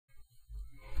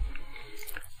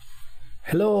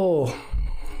Hello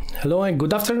and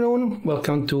good afternoon.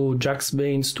 Welcome to Jaxx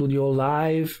Vane Studio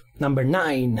Live number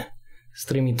 9,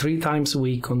 streaming 3 times a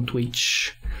week on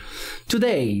Twitch.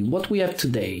 Today, what we have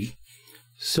today?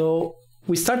 So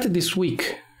we started this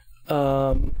week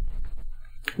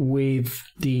with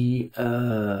the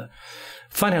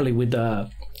finally with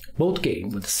the boat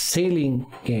game, with the sailing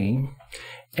game.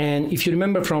 And if you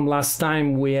remember from last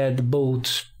time, we had the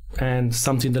boat and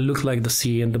something that looked like the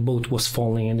sea, and the boat was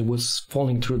falling, and it was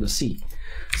falling through the sea.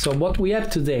 So what we have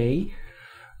today,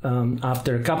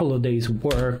 after a couple of days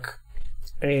work,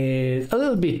 is a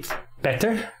little bit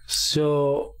better.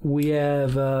 So we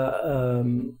have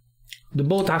the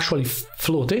boat actually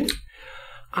floating.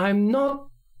 I'm not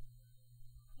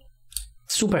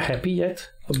super happy yet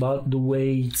about the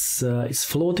way it's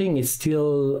floating. It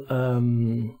still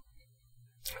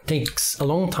takes a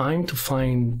long time to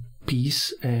find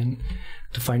peace and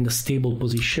to find a stable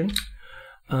position.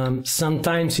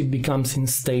 Sometimes it becomes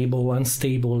unstable,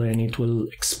 and it will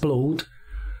explode.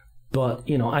 But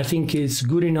I think it's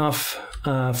good enough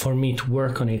for me to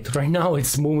work on it. Right now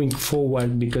it's moving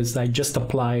forward because I just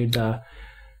applied a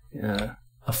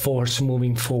force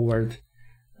moving forward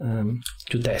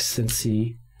to test and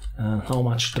see how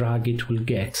much drag it will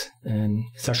get. And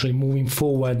it's actually moving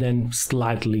forward and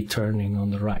slightly turning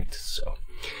on the right. So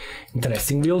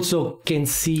interesting. We also can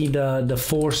see the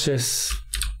forces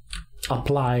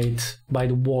applied by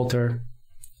the water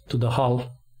to the hull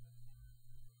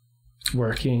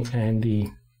working, and the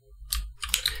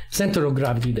center of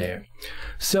gravity there.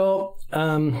 So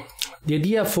the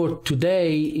idea for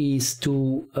today is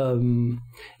to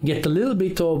get a little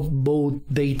bit of both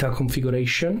data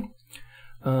configuration.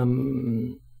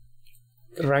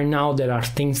 Right now there are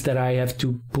things that I have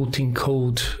to put in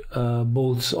code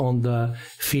both on the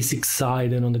physics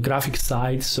side and on the graphics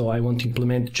side. So I want to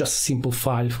implement just a simple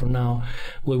file for now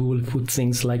where we will put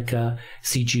things like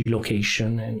CG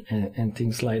location and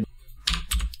things like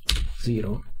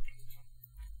 0.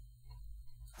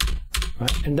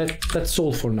 Right, and that's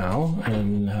all for now.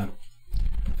 And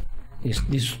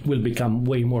this will become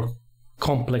way more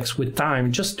complex with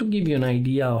time. Just to give you an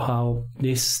idea of how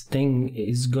this thing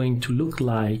is going to look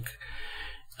like,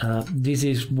 this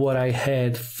is what I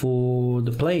had for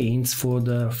the planes, for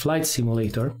the flight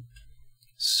simulator.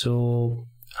 So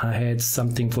I had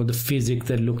something for the physics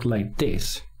that looked like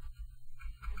this.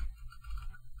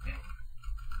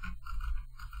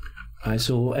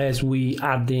 So as we're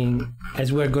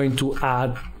going to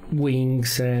add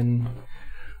wings and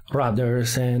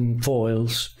rudders and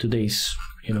foils to this,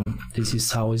 this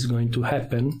is how it's going to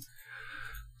happen.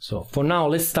 So for now,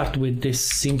 let's start with this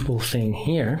simple thing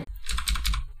here.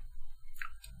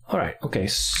 All right, okay,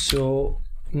 so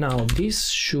now this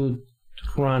should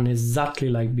run exactly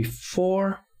like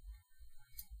before.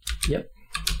 Yep,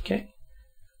 okay.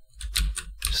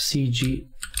 CG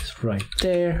is right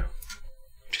there,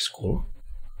 which is cool.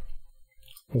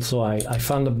 Also, I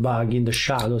found a bug in the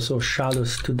shadows, so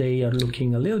shadows today are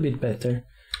looking a little bit better.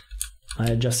 I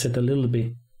adjusted a little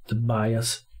bit the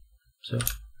bias, so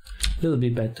a little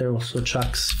bit better. Also,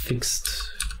 Jaxx fixed.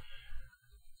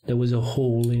 There was a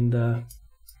hole in the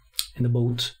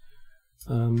boat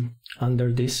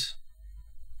under this.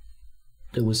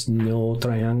 There was no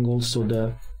triangle, so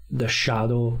the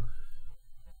shadow.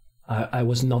 I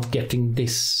was not getting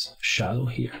this shadow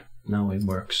here. Now it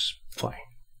works fine.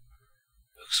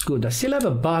 Looks good. I still have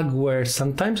a bug where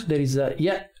sometimes there is a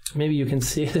maybe you can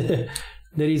see it.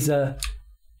 There is a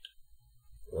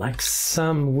like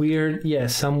some weird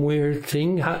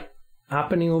thing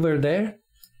happening over there.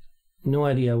 No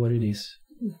idea what it is.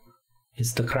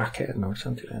 It's the Kraken or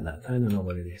something like that. I don't know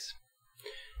what it is.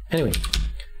 Anyway,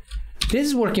 this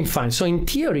is working fine. So in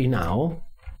theory now,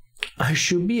 I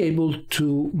should be able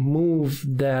to move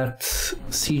that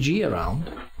CG around.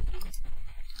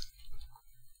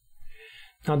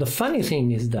 Now the funny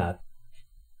thing is that,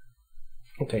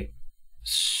 okay,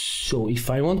 so if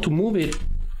I want to move it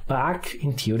back,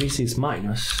 in theory this is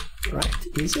minus, right?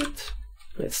 Is it?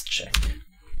 Let's check.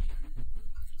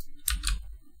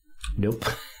 Nope.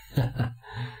 All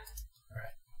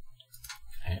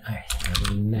right.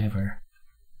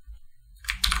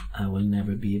 I will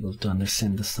never be able to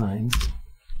understand the signs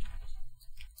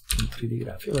in 3D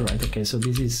graphics. All right. Okay. So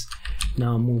this is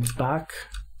now moved back,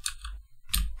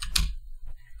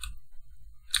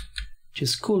 which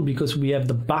is cool because we have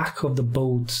the back of the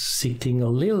boat sitting a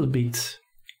little bit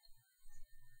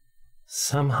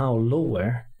somehow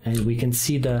lower, and we can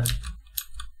see the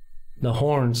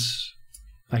horns.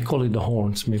 I call it the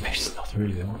horns, maybe it's not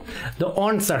really the horns. The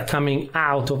horns are coming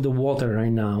out of the water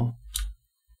right now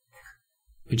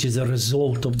which is a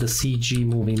result of the CG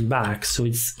moving back. So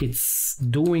it's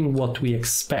doing what we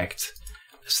expect.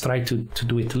 Let's try to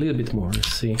do it a little bit more.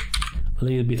 Let's see, a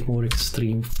little bit more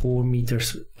extreme, 4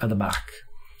 meters at the back.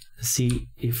 Let's see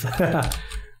if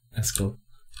let's go.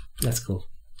 Let's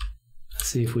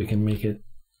see if we can make it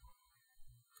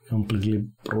completely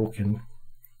broken.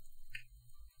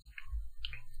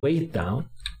 Weigh it down.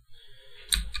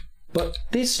 But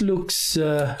this looks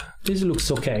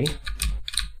okay.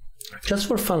 Just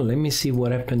for fun, let me see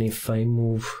what happens if I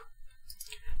move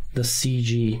the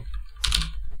CG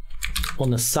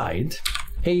on the side.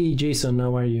 Hey Jason,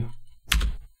 how are you?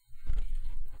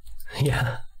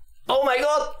 Yeah. Oh my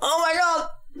god! Oh my god!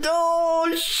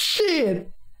 Oh shit!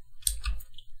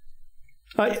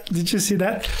 Did you see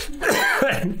that?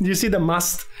 Did you see the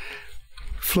mast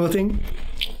floating?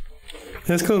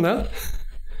 That's cool, no?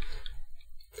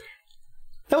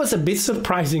 That was a bit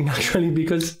surprising actually,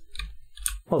 because,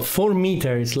 well, 4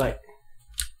 meters is like,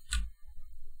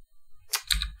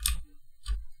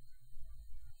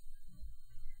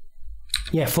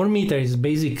 yeah, 4 meters is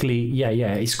basically, yeah,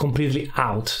 it's completely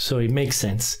out, so it makes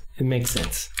sense. It makes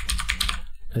sense.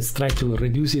 Let's try to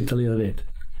reduce it a little bit.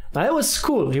 But it was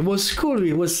cool. It was cool.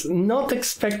 It was not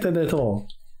expected at all.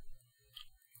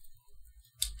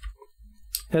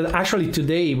 And actually,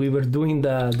 today we were doing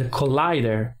the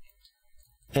collider,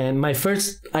 and my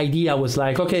first idea was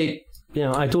like, okay, you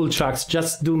know, I told Jaxx,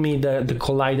 just do me the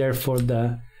collider for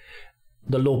the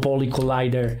low poly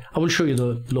collider. I will show you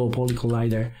the low poly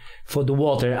collider for the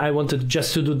water. I wanted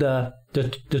just to do the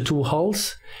 2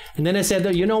 hulls, and then I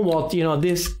said, you know what, you know,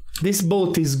 this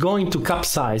boat is going to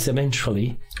capsize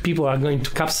eventually. People are going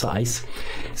to capsize,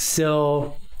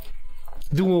 so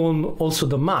do also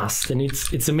the mast, and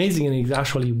it's amazing, and it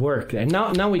actually worked. And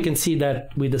now we can see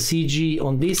that with the CG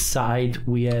on this side,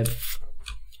 we have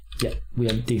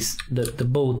this the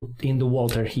boat in the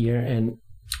water here, and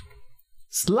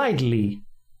slightly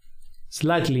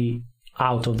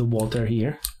out of the water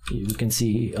here. You can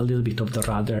see a little bit of the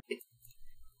rudder.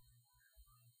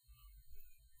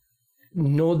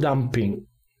 No dumping.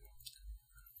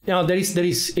 Now there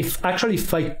is if I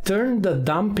turn the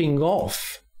dumping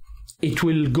off, it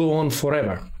will go on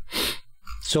forever.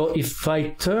 So if I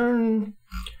turn,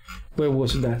 where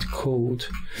was that code?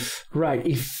 Right,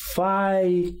 if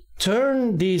I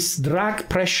turn this drag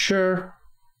pressure,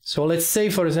 so let's say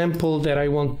for example that I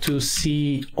want to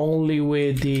see only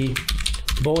with the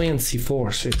buoyancy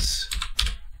forces,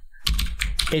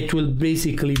 it will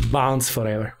basically bounce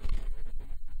forever.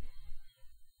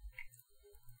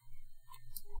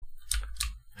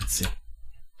 Let's see.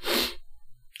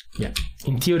 Yeah,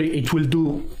 in theory it will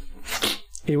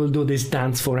do this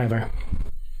dance forever.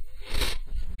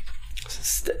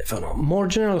 Stefano, more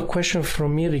general question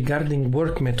from me regarding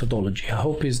work methodology. I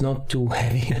hope it's not too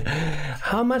heavy.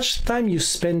 How much time you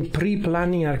spend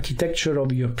pre-planning architecture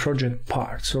of your project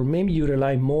parts, or maybe you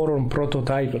rely more on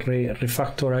prototype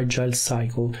refactor agile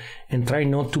cycle and try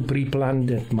not to pre-plan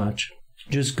that much.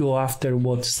 Just go after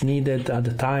what's needed at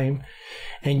the time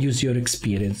and use your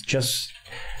experience.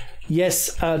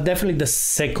 Yes, definitely the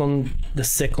second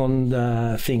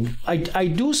thing. I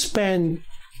do spend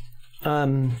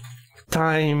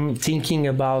time thinking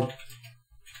about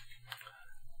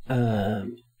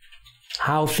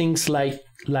how things like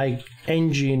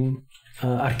engine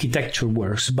architecture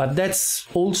works, but that's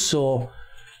also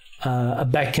a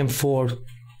back and forth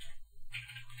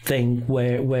thing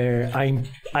where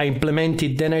I implement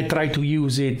it, then I try to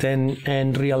use it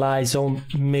and realize, oh,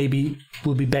 maybe it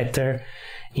will be better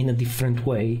in a different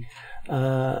way.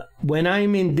 When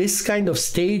I'm in this kind of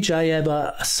stage, I have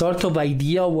a sort of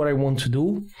idea of what I want to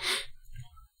do,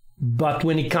 but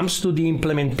when it comes to the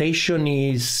implementation,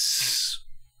 it's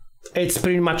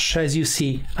pretty much as you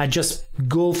see. I just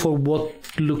go for what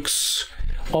looks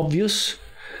obvious,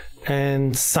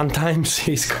 and sometimes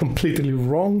it's completely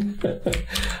wrong.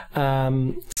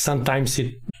 Sometimes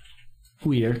it's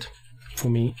weird for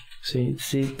me. See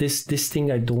this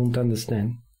thing I don't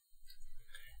understand.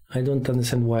 I don't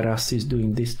understand why Russ is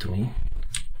doing this to me.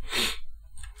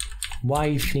 Why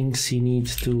he thinks he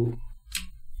needs to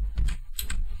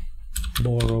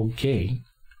borrow gay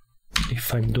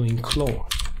if I'm doing clone.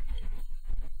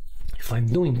 If I'm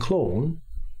doing clone,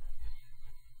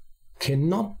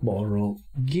 cannot borrow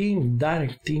game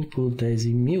direct input as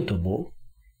immutable,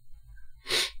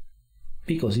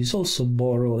 because it's also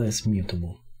borrowed as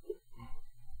mutable.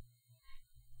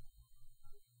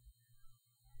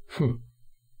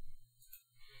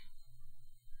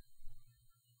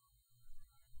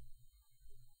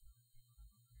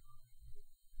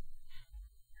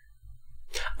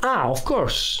 Of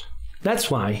course, that's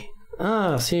why.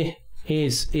 See,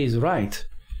 he's right.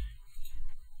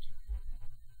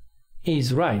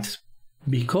 is right,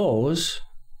 because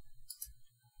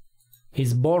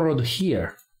it's borrowed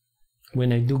here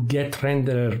when I do get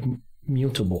renderer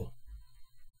mutable.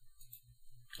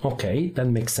 Okay, that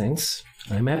makes sense.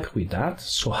 I'm happy with that.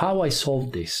 So how I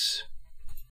solve this?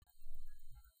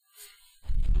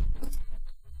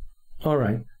 All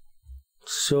right.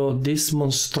 So this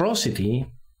monstrosity.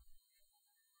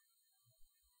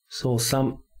 So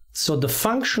the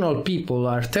functional people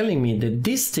are telling me that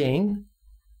this thing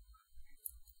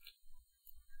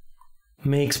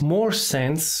makes more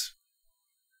sense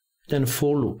than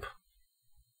for loop.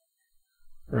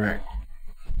 Right.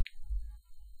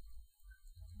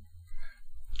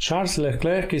 Charles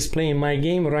Leclerc is playing my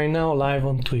game right now live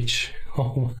on Twitch.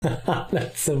 Oh,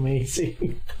 that's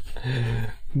amazing.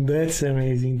 That's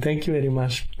amazing. Thank you very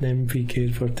much,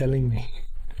 MPK, for telling me.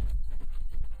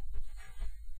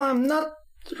 I'm not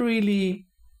really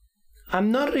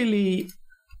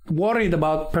worried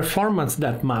about performance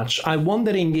that much. I'm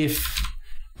wondering if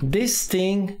this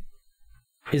thing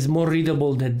is more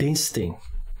readable than this thing.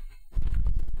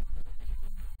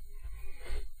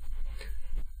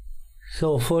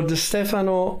 So for the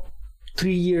Stefano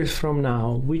 3 years from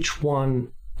now, which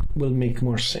one will make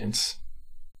more sense?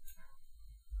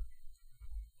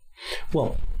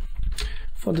 Well,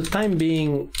 for the time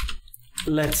being,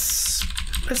 let's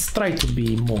try to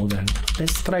be modern.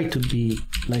 Let's try to be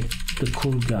like the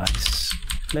cool guys.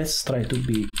 Let's try to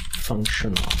be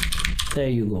functional. There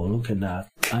you go, look at that.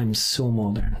 I'm so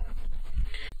modern.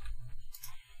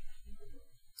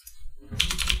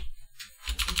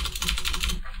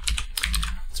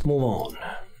 Let's move on.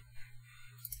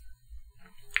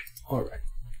 All right,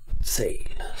 sail.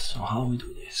 So how we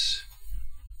do this?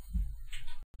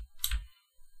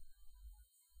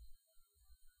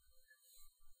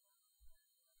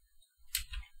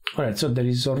 All right, so there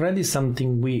is already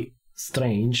something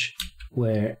strange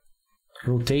where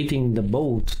rotating the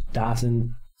boat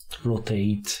doesn't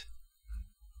rotate.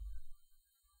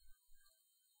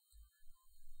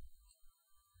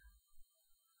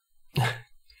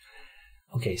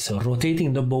 Okay, so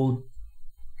rotating the boat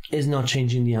is not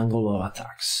changing the angle of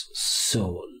attacks.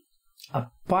 So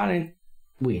apparent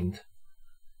wind,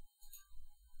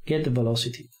 get the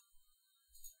velocity.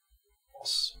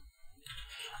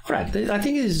 All right, I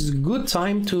think it is a good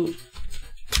time to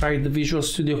try the Visual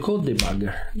Studio Code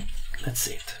debugger. That's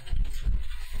it.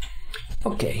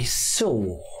 Okay,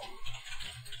 so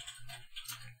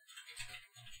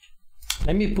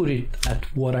let me put it at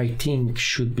what I think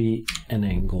should be an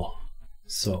angle.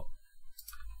 So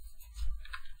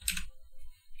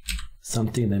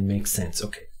something that makes sense.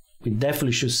 Okay, we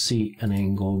definitely should see an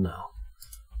angle now.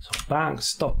 So bang,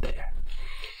 stop there.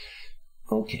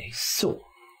 Okay, so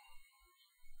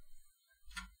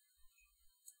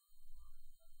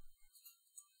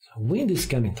wind is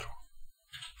coming through,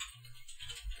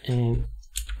 and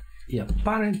the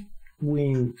apparent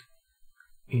wind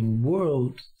in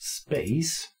world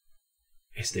space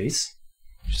is this,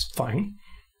 which is fine.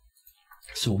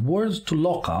 So world to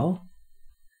local,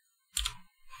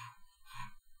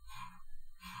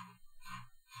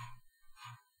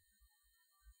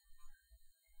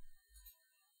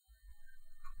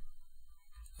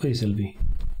 where is LV?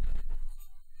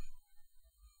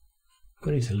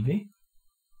 Where is LV?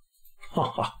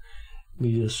 Haha,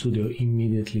 Visual Studio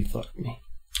immediately thought me.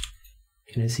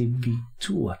 Can I see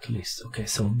V2 at least? Okay,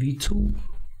 so V2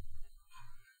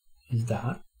 is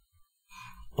that.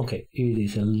 Okay, it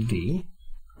is LV.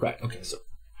 Right, okay, so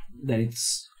that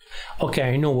it's okay.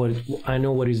 I know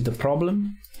what is the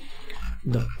problem.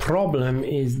 The problem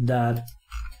is that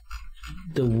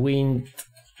the wind,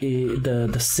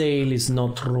 the sail is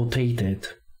not rotated.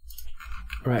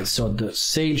 Right, so the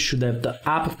sail should have the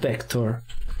up vector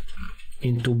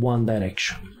into one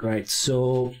direction, right?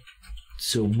 So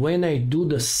when I do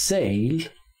the sail,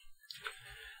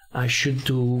 I should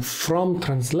do from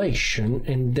translation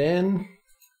and then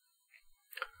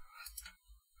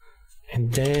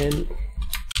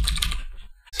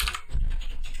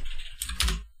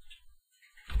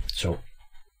so,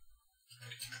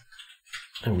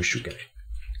 and we should get it.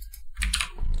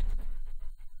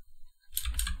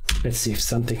 Let's see if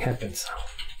something happens now.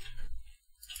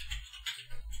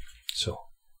 So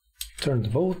turn the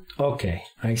boat. Okay,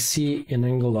 I see an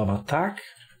angle of attack.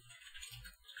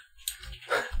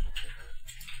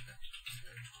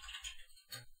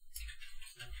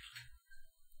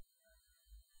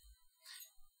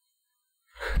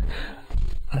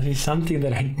 That is something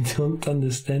that I don't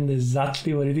understand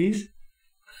exactly what it is.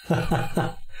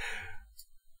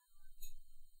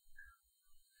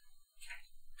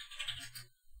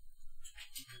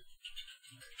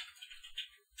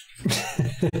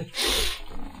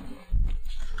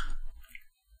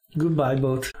 Goodbye,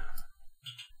 boat.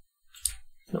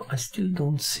 No, I still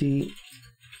don't see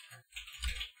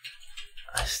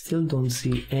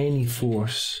any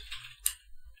force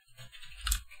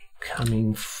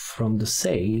coming from the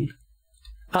sail.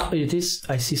 Ah, it is.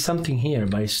 I see something here,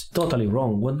 but it's totally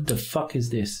wrong. What the fuck is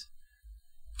this?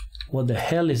 What the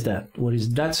hell is that? What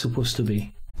is that supposed to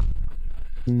be?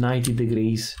 90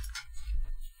 degrees.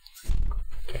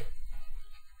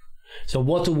 So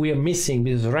what we are missing,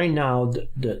 because right now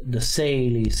the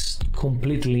sail is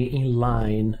completely in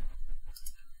line.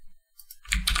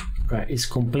 Right, it's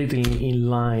completely in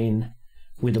line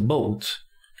with the boat.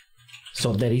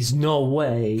 So there is no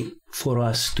way for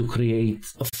us to create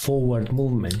a forward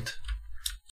movement.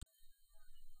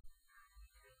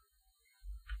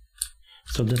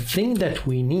 So the thing that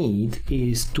we need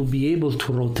is to be able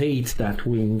to rotate that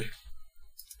wing.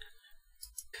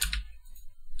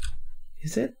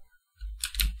 Is it?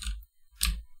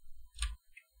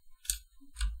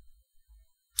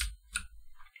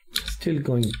 Still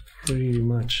going pretty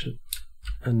much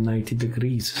at 90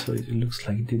 degrees, so it looks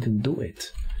like it didn't do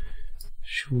it.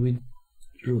 Should we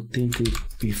rotate it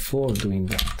before doing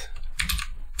that?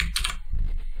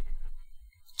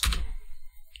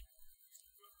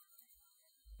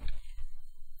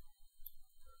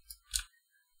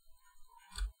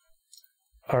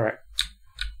 All right.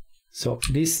 So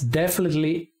this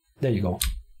definitely, there you go.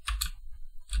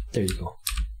 There you go.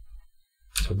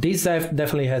 So this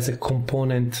definitely has a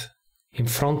component in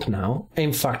front now.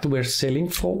 In fact, we're sailing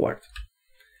forward.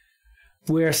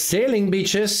 We're sailing,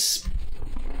 bitches.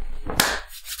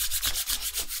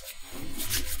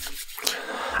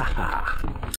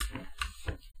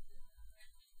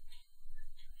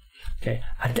 Okay,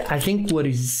 I think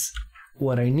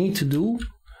what I need to do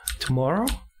tomorrow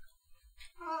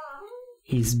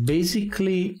is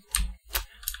basically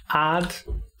add.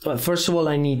 Well, first of all,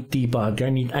 I need debug.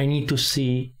 I need to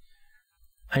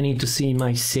see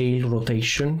my sail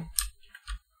rotation.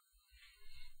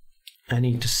 I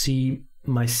need to see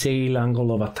my sail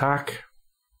angle of attack.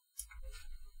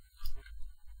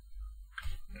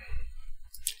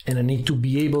 And I need to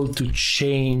be able to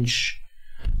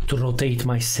rotate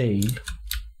my sail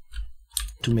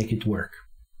to make it work.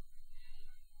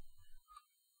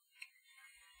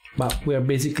 But we are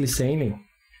basically sailing.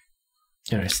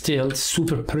 And it's still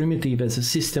super primitive as a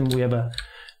system. We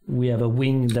have a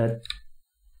wing that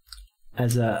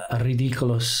has a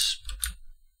ridiculous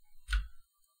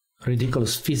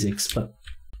physics, but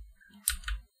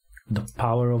the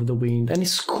power of the wind. And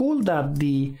it's cool that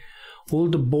all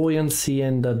the buoyancy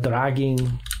and the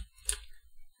dragging,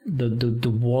 the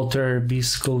water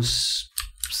viscous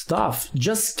stuff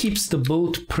just keeps the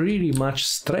boat pretty much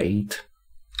straight.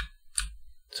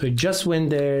 So it just went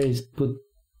there, is put,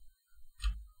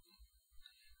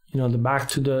 the back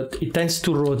to it tends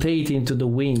to rotate into the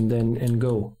wind and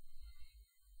go.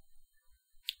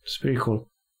 It's pretty cool.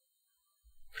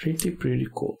 Pretty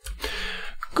cool.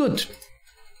 Good.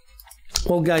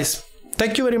 Well, guys,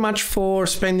 thank you very much for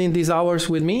spending these hours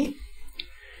with me.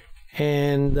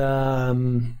 And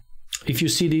if you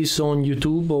see this on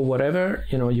YouTube or whatever,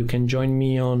 you can join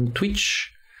me on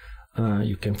Twitch.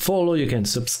 You can follow, you can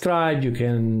subscribe, you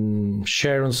can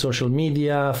share on social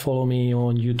media, follow me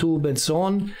on YouTube and so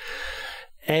on.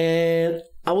 And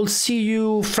I will see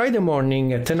you Friday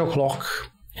morning at 10 o'clock.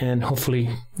 And hopefully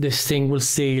this thing will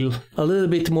sail a little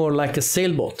bit more like a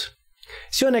sailboat.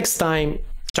 See you next time.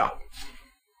 Ciao.